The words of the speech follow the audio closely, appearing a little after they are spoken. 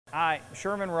Hi,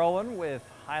 Sherman Rowland with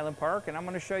Highland Park, and I'm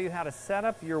going to show you how to set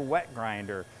up your wet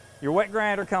grinder. Your wet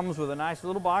grinder comes with a nice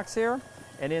little box here,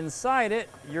 and inside it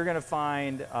you're going to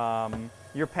find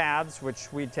your pads,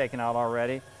 which we'd taken out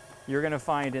already. You're going to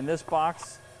find in this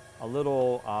box a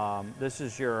little, this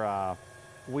is your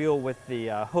wheel with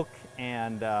the hook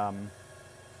and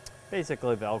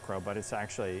basically Velcro, but it's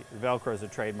actually, Velcro is a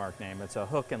trademark name. It's a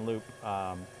hook and loop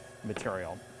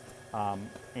material.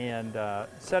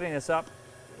 Setting this up,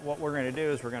 what we're going to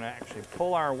do is we're going to actually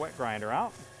pull our wet grinder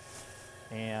out,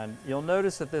 and you'll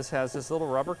notice that this has this little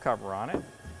rubber cover on it.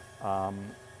 And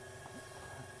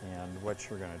what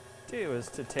you're going to do is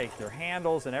to take your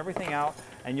handles and everything out,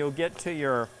 and you'll get to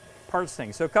your parts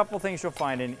thing. So a couple things you'll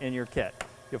find in your kit.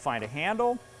 You'll find a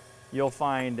handle, you'll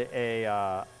find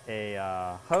a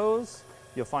hose,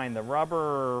 you'll find the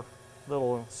rubber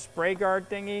little spray guard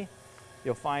thingy,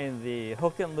 you'll find the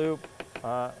hook and loop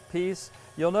piece.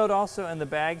 You'll note also in the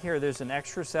bag here there's an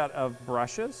extra set of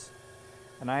brushes,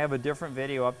 and I have a different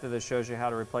video up there that shows you how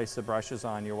to replace the brushes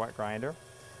on your wet grinder.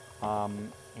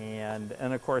 And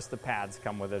of course the pads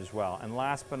come with it as well. And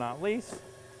last but not least,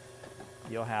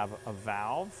 you'll have a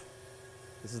valve.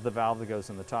 This is the valve that goes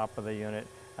in the top of the unit,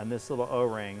 and this little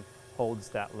O-ring holds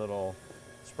that little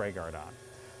spray guard on.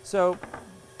 So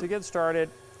to get started,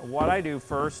 what I do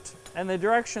first, and the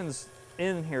directions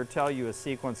in here tell you a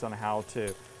sequence on how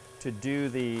to do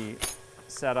the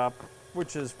setup,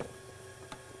 which is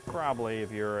probably,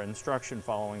 if you're an instruction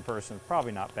following person,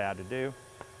 probably not bad to do.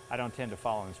 I don't tend to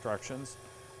follow instructions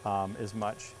as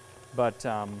much, but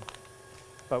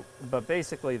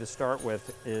basically to start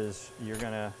with is you're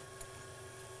going to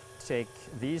take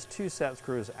these two set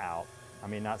screws out. I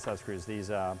mean, not set screws, these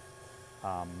Allen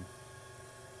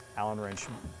wrench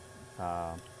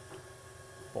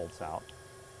bolts out,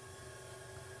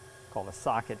 called a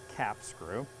socket cap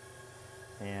screw,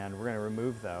 and we're going to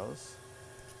remove those,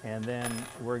 and then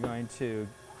we're going to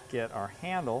get our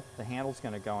handle. The handle's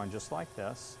going to go in just like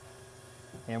this,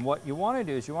 and what you want to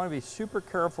do is you want to be super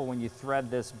careful when you thread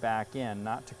this back in,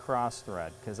 not to cross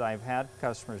thread, because I've had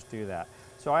customers do that.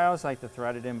 So I always like to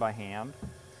thread it in by hand.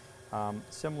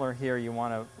 Similar here, you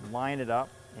want to line it up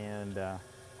and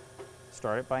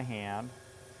start it by hand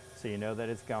so you know that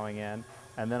it's going in,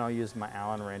 and then I'll use my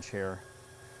Allen wrench here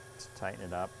to tighten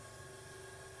it up.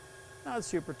 Not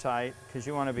super tight, because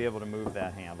you want to be able to move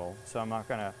that handle, so I'm not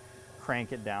going to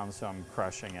crank it down so I'm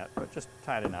crushing it, but just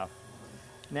tight enough.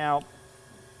 Now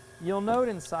you'll note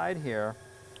inside here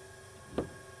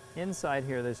there's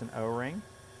an O-ring.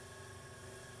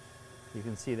 You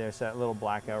can see there's that little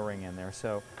black O-ring in there.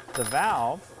 So the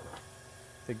valve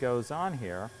that goes on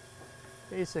here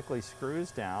basically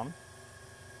screws down.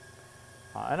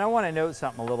 And I want to note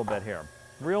something a little bit here.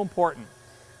 Real important.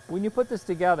 When you put this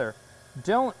together,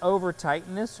 don't over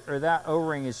tighten this, or that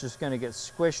O-ring is just going to get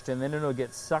squished and then it'll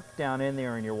get sucked down in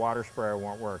there and your water sprayer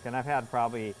won't work. And I've had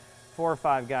probably 4 or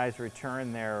 5 guys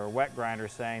return their wet grinder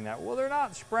saying that, well, they're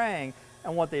not spraying.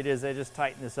 And what they did is they just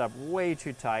tightened this up way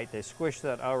too tight. They squished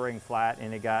that O-ring flat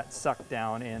and it got sucked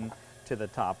down into the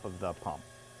top of the pump.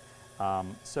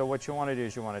 So what you want to do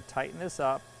is you want to tighten this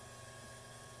up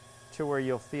to where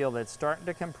you'll feel that it's starting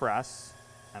to compress,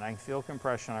 and I can feel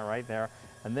compression right there.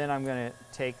 And then I'm going to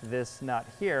take this nut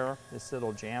here, this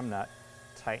little jam nut,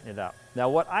 tighten it up. Now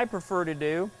what I prefer to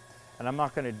do, and I'm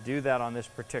not going to do that on this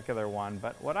particular one,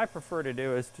 but what I prefer to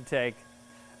do is to take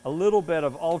a little bit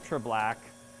of Ultra Black,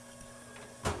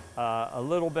 a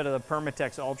little bit of the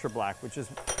Permatex Ultra Black, which is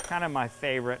kind of my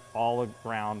favorite all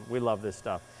around. We love this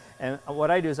stuff. And what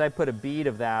I do is I put a bead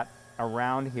of that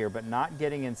around here, but not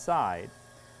getting inside.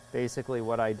 Basically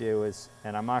what I do is,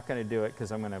 and I'm not going to do it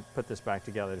because I'm going to put this back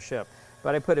together to ship,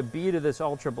 but I put a bead of this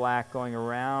Ultra Black going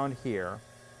around here.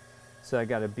 So I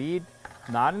got a bead,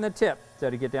 not in the tip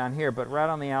to get down here, but right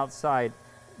on the outside,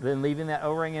 then leaving that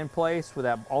O-ring in place with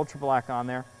that Ultra Black on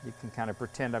there. You can kind of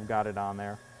pretend I've got it on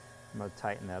there. I'm going to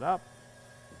tighten that up.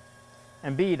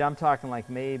 And bead, I'm talking like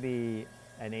maybe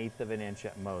 1/8 of an inch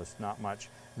at most, not much.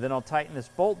 Then I'll tighten this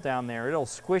bolt down there. It'll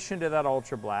squish into that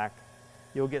Ultra Black.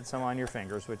 You'll get some on your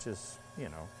fingers, which is, you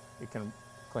know, you can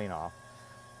clean off.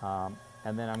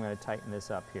 And then I'm going to tighten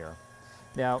this up here.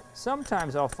 Now,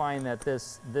 sometimes I'll find that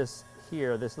this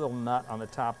little nut on the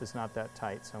top is not that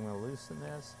tight, so I'm going to loosen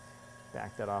this,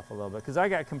 back that off a little bit, because I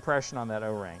got compression on that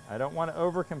O-ring. I don't want to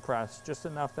over compress, just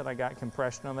enough that I got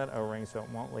compression on that O-ring so it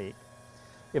won't leak.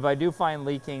 If I do find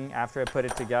leaking after I put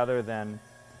it together, then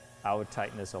I would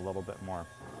tighten this a little bit more.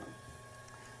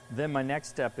 Then my next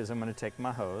step is I'm going to take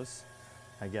my hose.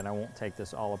 Again, I won't take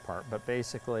this all apart, but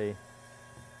basically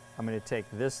I'm going to take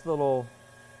this little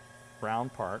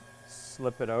round part,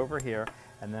 slip it over here,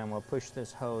 and then we'll push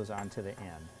this hose onto the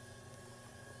end.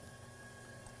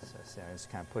 So see, I just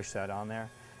kind of push that on there.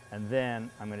 And then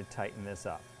I'm going to tighten this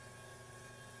up.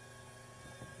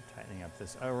 Tightening up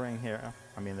this O-ring here,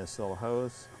 this little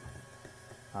hose.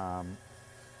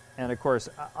 And of course,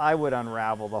 I would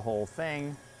unravel the whole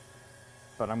thing,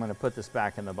 but I'm going to put this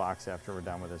back in the box after we're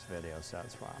done with this video, so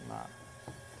that's why I'm not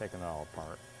taking it all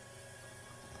apart.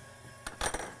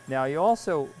 Now you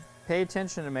also pay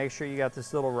attention to make sure you got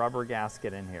this little rubber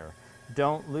gasket in here.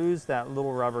 Don't lose that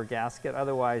little rubber gasket,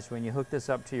 otherwise when you hook this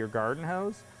up to your garden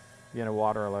hose, you're going to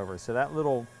water all over. So that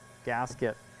little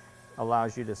gasket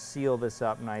allows you to seal this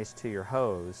up nice to your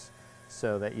hose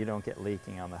so that you don't get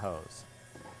leaking on the hose.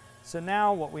 So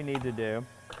now what we need to do,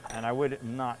 and I would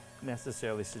not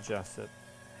necessarily suggest it,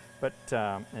 but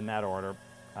in that order,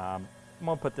 I'm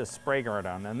going to put this spray guard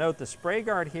on. Now note the spray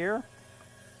guard here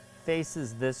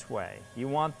faces this way. You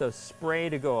want the spray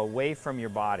to go away from your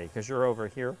body because you're over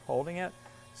here holding it.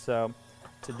 So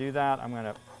to do that, I'm going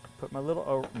to put my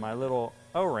little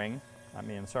O-ring,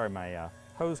 my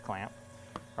hose clamp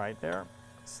right there,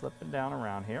 slip it down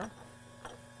around here.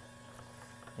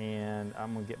 And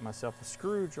I'm going to get myself a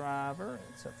screwdriver.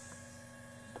 It's a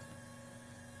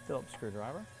Phillips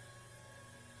screwdriver.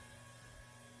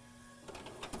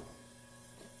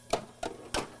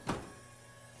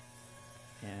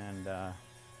 And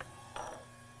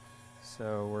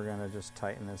so we're going to just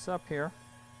tighten this up here.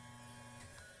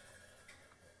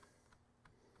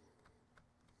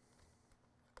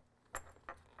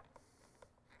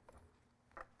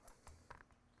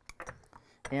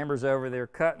 Amber's over there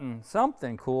cutting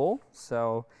something cool.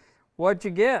 So what'd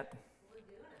you get?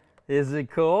 Is it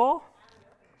cool?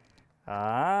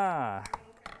 Ah,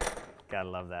 gotta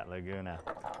love that Laguna.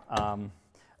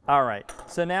 All right,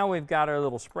 so now we've got our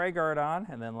little spray guard on,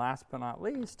 and then last but not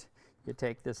least, you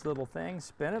take this little thing,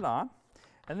 spin it on,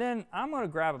 and then I'm going to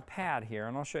grab a pad here,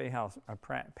 and I'll show you how a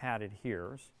pad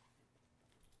adheres.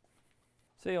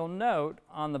 So you'll note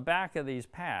on the back of these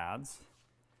pads,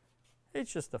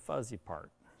 it's just the fuzzy part.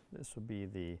 This will be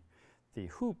the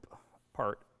hoop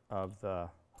part of the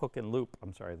hook and loop,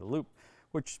 the loop,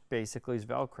 which basically is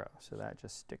Velcro. So that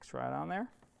just sticks right on there.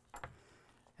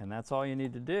 And that's all you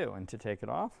need to do. And to take it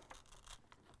off,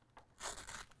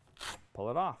 pull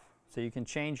it off. So you can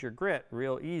change your grit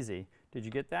real easy. Did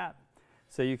you get that?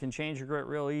 So you can change your grit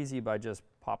real easy by just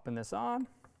popping this on.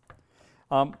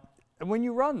 And when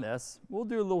you run this, we'll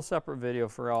do a little separate video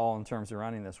for all in terms of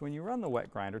running this. When you run the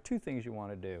wet grinder, two things you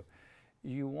want to do.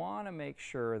 You want to make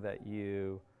sure that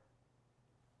you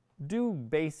do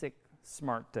basic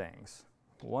smart things.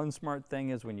 One smart thing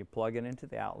is when you plug it into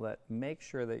the outlet, make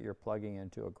sure that you're plugging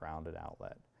into a grounded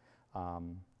outlet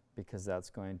because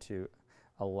that's going to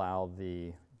allow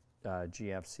the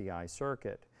GFCI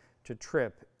circuit to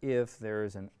trip if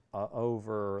there's an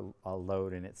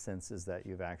overload and it senses that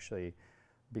you've actually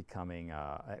becoming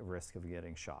at risk of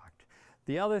getting shocked.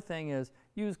 The other thing is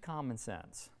use common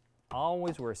sense.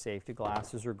 Always wear safety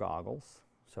glasses or goggles.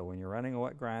 So when you're running a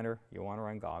wet grinder, you want to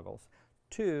run goggles.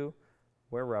 2,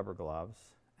 wear rubber gloves.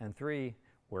 And 3,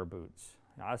 wear boots.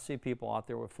 Now, I see people out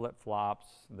there with flip-flops.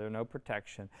 There's no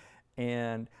protection.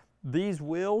 And these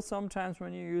will sometimes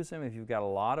when you use them, if you've got a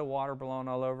lot of water blowing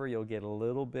all over, you'll get a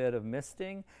little bit of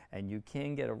misting and you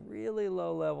can get a really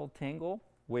low level tingle,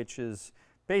 which is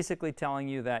basically telling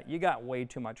you that you got way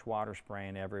too much water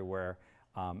spraying everywhere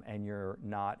and you're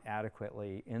not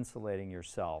adequately insulating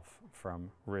yourself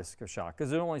from risk of shock. Because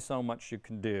there's only so much you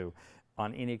can do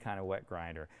on any kind of wet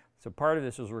grinder. So part of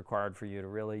this is required for you to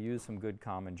really use some good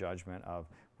common judgment of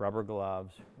rubber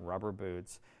gloves, rubber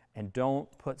boots, and don't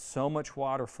put so much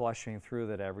water flushing through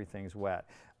that everything's wet.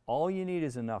 All you need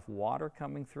is enough water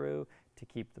coming through to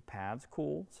keep the pads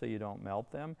cool so you don't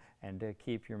melt them and to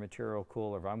keep your material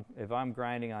cool. If I'm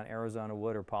grinding on Arizona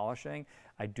wood or polishing,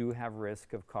 I do have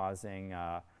risk of causing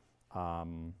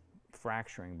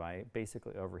fracturing by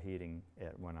basically overheating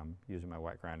it when I'm using my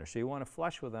wet grinder. So you want to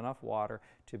flush with enough water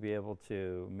to be able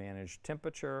to manage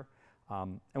temperature.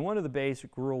 And one of the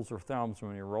basic rules or thumbs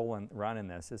when you're running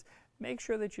this is make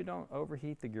sure that you don't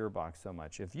overheat the gearbox so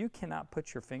much. If you cannot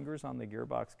put your fingers on the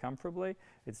gearbox comfortably,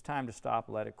 it's time to stop,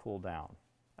 let it cool down.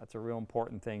 That's a real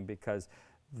important thing because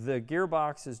the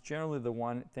gearbox is generally the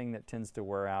one thing that tends to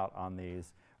wear out on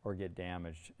these or get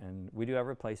damaged. And we do have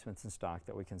replacements in stock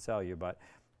that we can sell you, but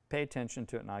pay attention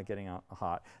to it not getting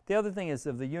hot. The other thing is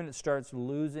if the unit starts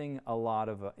losing a lot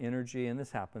of energy, and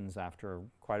this happens after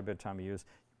quite a bit of time of use,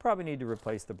 you probably need to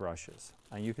replace the brushes.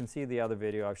 And you can see the other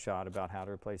video I've shot about how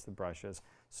to replace the brushes.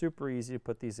 Super easy to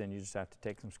put these in. You just have to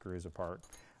take some screws apart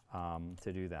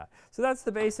to do that. So that's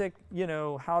the basic,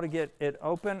 how to get it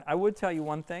open. I would tell you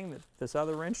one thing that this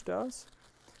other wrench does.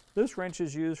 This wrench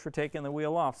is used for taking the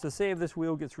wheel off. So say if this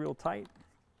wheel gets real tight,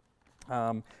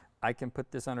 I can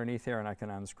put this underneath here and I can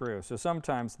unscrew. So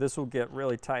sometimes this will get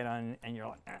really tight on and you're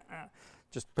like,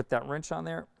 just put that wrench on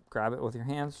there, grab it with your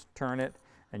hands, turn it,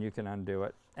 and you can undo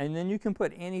it. And then you can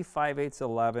put any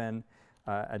 5/8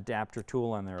 adapter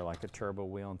tool in there, like a turbo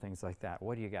wheel and things like that.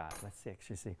 What do you got? Let's see,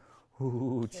 actually see.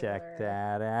 Ooh, check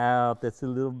that out. That's a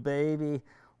little baby.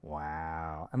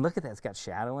 Wow. And look at that, it's got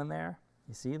shadow in there.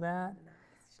 You see that?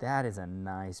 That is a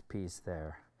nice piece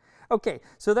there. Okay,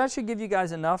 so that should give you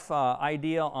guys enough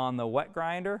idea on the wet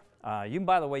grinder.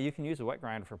 By the way, you can use a wet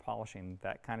grinder for polishing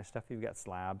that kind of stuff. You've got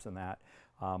slabs and that.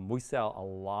 We sell a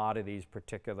lot of these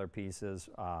particular pieces.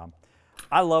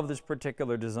 I love this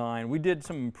particular design. We did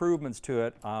some improvements to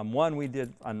it. One, we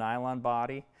did a nylon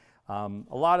body. A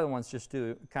lot of the ones just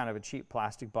do kind of a cheap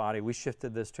plastic body. We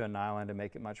shifted this to a nylon to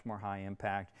make it much more high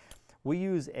impact. We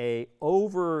use a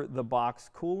over the box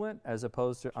coolant as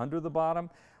opposed to under the bottom.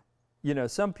 You know,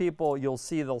 some people you'll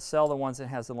see they'll sell the ones that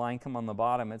has the line come on the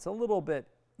bottom. It's a little bit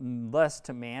less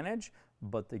to manage,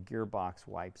 but the gearbox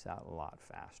wipes out a lot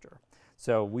faster.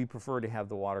 So we prefer to have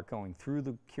the water going through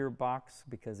the gearbox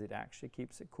because it actually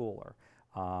keeps it cooler.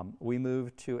 We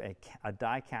moved to a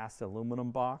die-cast aluminum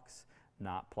box,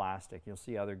 not plastic. You'll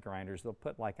see other grinders, they'll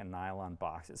put like a nylon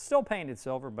box. It's still painted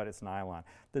silver, but it's nylon.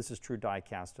 This is true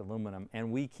die-cast aluminum,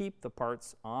 and we keep the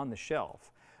parts on the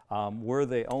shelf. We're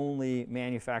the only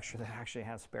manufacturer that actually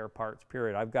has spare parts,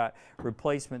 period. I've got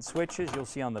replacement switches. You'll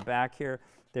see on the back here,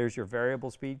 there's your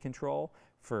variable speed control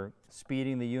for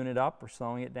speeding the unit up or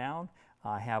slowing it down.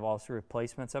 I have also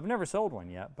replacements. I've never sold one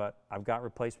yet, but I've got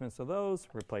replacements of those,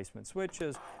 replacement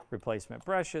switches, replacement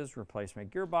brushes,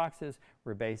 replacement gearboxes,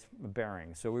 replacement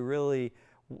bearings. So we really,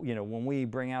 you know, when we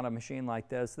bring out a machine like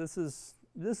this, this is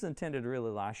intended to really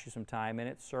last you some time, and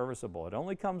it's serviceable. It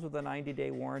only comes with a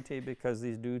 90-day warranty because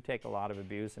these do take a lot of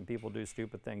abuse and people do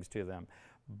stupid things to them.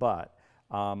 But,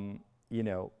 you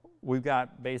know, we've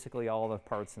got basically all the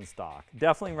parts in stock.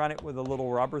 Definitely run it with a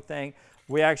little rubber thing.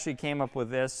 We actually came up with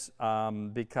this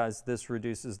because this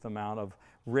reduces the amount of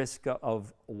risk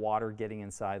of water getting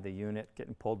inside the unit,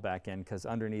 getting pulled back in, because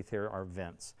underneath here are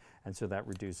vents. And so that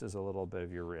reduces a little bit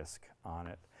of your risk on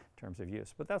it in terms of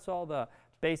use. But that's all the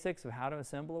basics of how to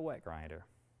assemble a wet grinder.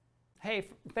 Hey,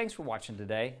 thanks for watching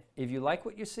today. If you like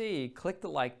what you see, click the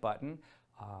like button.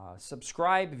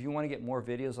 Subscribe if you want to get more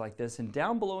videos like this, and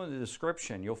down below in the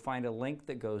description you'll find a link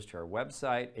that goes to our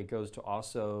website. It goes to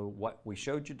also what we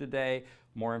showed you today,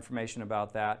 more information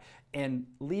about that, and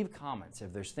leave comments.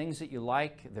 If there's things that you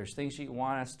like, if there's things that you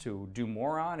want us to do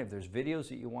more on, if there's videos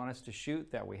that you want us to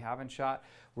shoot that we haven't shot,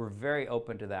 we're very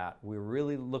open to that. We're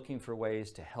really looking for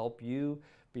ways to help you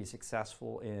be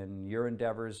successful in your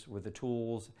endeavors with the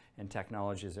tools and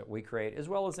technologies that we create, as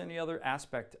well as any other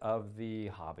aspect of the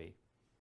hobby.